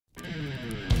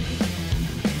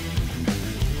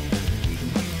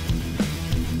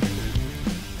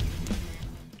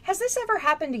this ever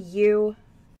happen to you?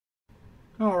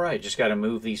 Alright, just gotta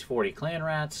move these 40 clan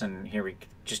rats, and here we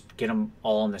just get them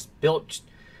all on this build.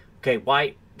 Okay,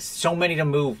 why so many to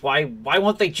move? Why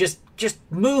won't they just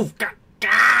move?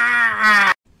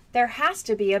 There has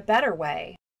to be a better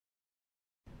way.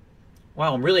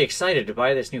 Wow, I'm really excited to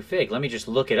buy this new fig. Let me just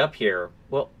look it up here.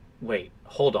 Well, wait,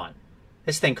 hold on.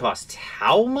 This thing costs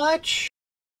how much?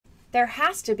 There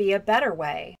has to be a better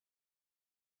way.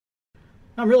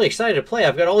 I'm really excited to play.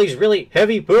 I've got all these really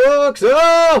heavy books.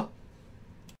 Oh!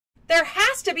 There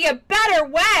has to be a better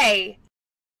way!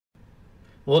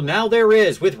 Well, now there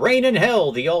is, with Reign in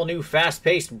Hell, the all-new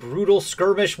fast-paced, brutal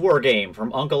skirmish wargame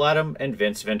from Uncle Adam and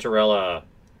Vince Venturella.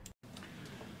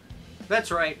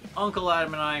 That's right, Uncle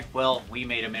Adam and I, well, we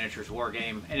made a miniatures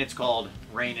wargame, and it's called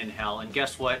Reign in Hell, and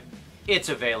guess what? It's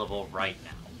available right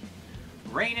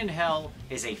now. Reign in Hell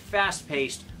is a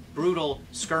fast-paced, brutal,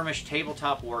 skirmish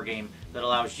tabletop wargame that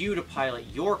allows you to pilot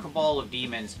your cabal of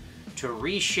demons to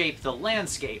reshape the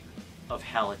landscape of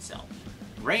Hell itself.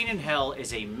 Reign in Hell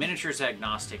is a miniatures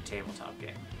agnostic tabletop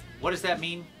game. What does that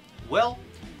mean? Well,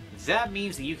 that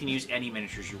means that you can use any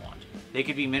miniatures you want. They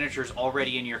could be miniatures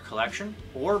already in your collection,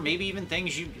 or maybe even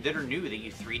things that are new that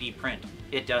you 3D print.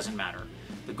 It doesn't matter.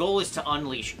 The goal is to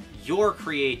unleash your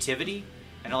creativity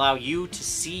and allow you to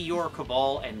see your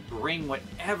cabal and bring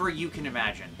whatever you can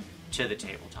imagine to the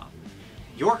tabletop.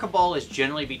 Your cabal is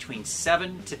generally between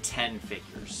 7 to 10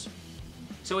 figures,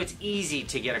 so it's easy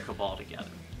to get a cabal together.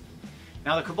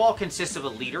 Now, the cabal consists of a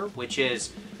leader, which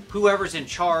is whoever's in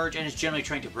charge and is generally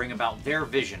trying to bring about their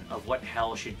vision of what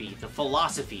Hell should be, the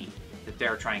philosophy that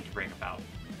they're trying to bring about.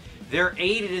 They're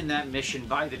aided in that mission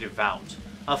by the devout,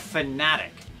 a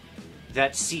fanatic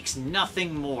that seeks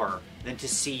nothing more than to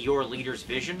see your leader's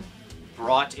vision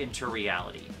brought into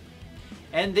reality.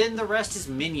 And then the rest is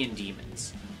minion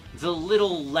demons, the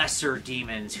little lesser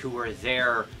demons who are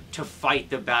there to fight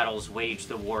the battles, wage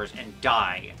the wars, and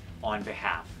die on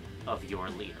behalf of your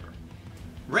leader.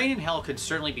 Reign in Hell can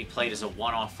certainly be played as a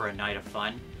one-off for a night of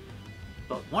fun,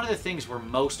 but one of the things we're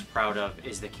most proud of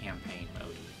is the campaign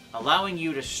mode, allowing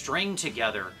you to string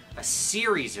together a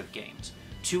series of games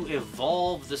to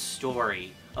evolve the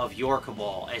story of your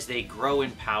cabal as they grow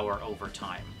in power over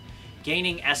time,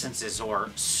 gaining essences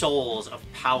or souls of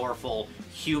powerful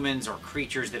humans or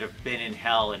creatures that have been in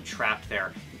Hell and trapped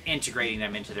there, integrating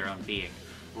them into their own being,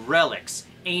 relics,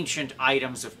 ancient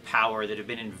items of power that have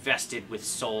been invested with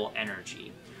soul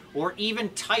energy, or even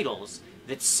titles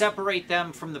that separate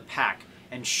them from the pack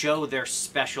and show their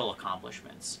special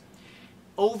accomplishments.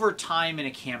 Over time in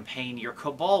a campaign, your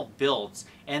cabal builds,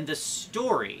 and the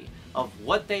story of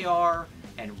what they are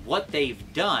and what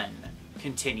they've done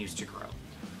continues to grow.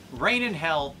 Reign in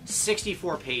Hell,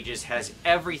 64 pages, has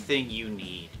everything you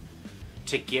need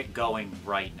to get going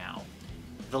right now.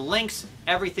 The links,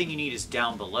 everything you need is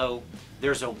down below.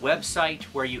 There's a website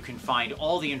where you can find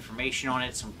all the information on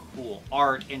it, some cool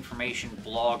art, information,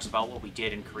 blogs about what we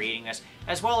did in creating this,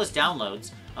 as well as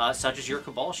downloads, such as your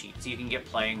Cabal sheet, so you can get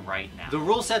playing right now. The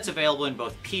rule set's available in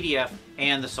both PDF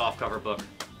and the softcover book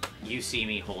you see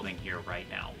me holding here right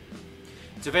now.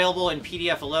 It's available in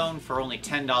PDF alone for only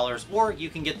 $10, or you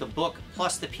can get the book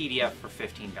plus the PDF for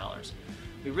 $15.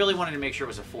 We really wanted to make sure it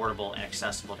was affordable and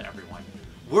accessible to everyone.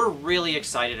 We're really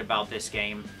excited about this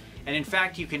game, and in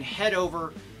fact you can head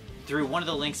over through one of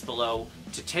the links below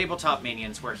to Tabletop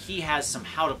Minions, where he has some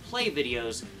how to play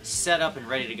videos set up and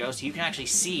ready to go so you can actually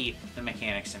see the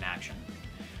mechanics in action.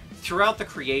 Throughout the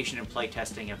creation and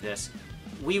playtesting of this,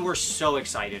 we were so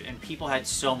excited and people had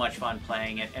so much fun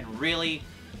playing it, and really,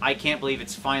 I can't believe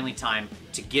it's finally time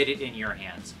to get it in your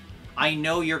hands. I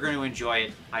know you're going to enjoy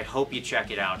it, I hope you check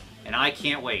it out, and I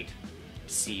can't wait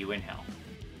to see you in Hell.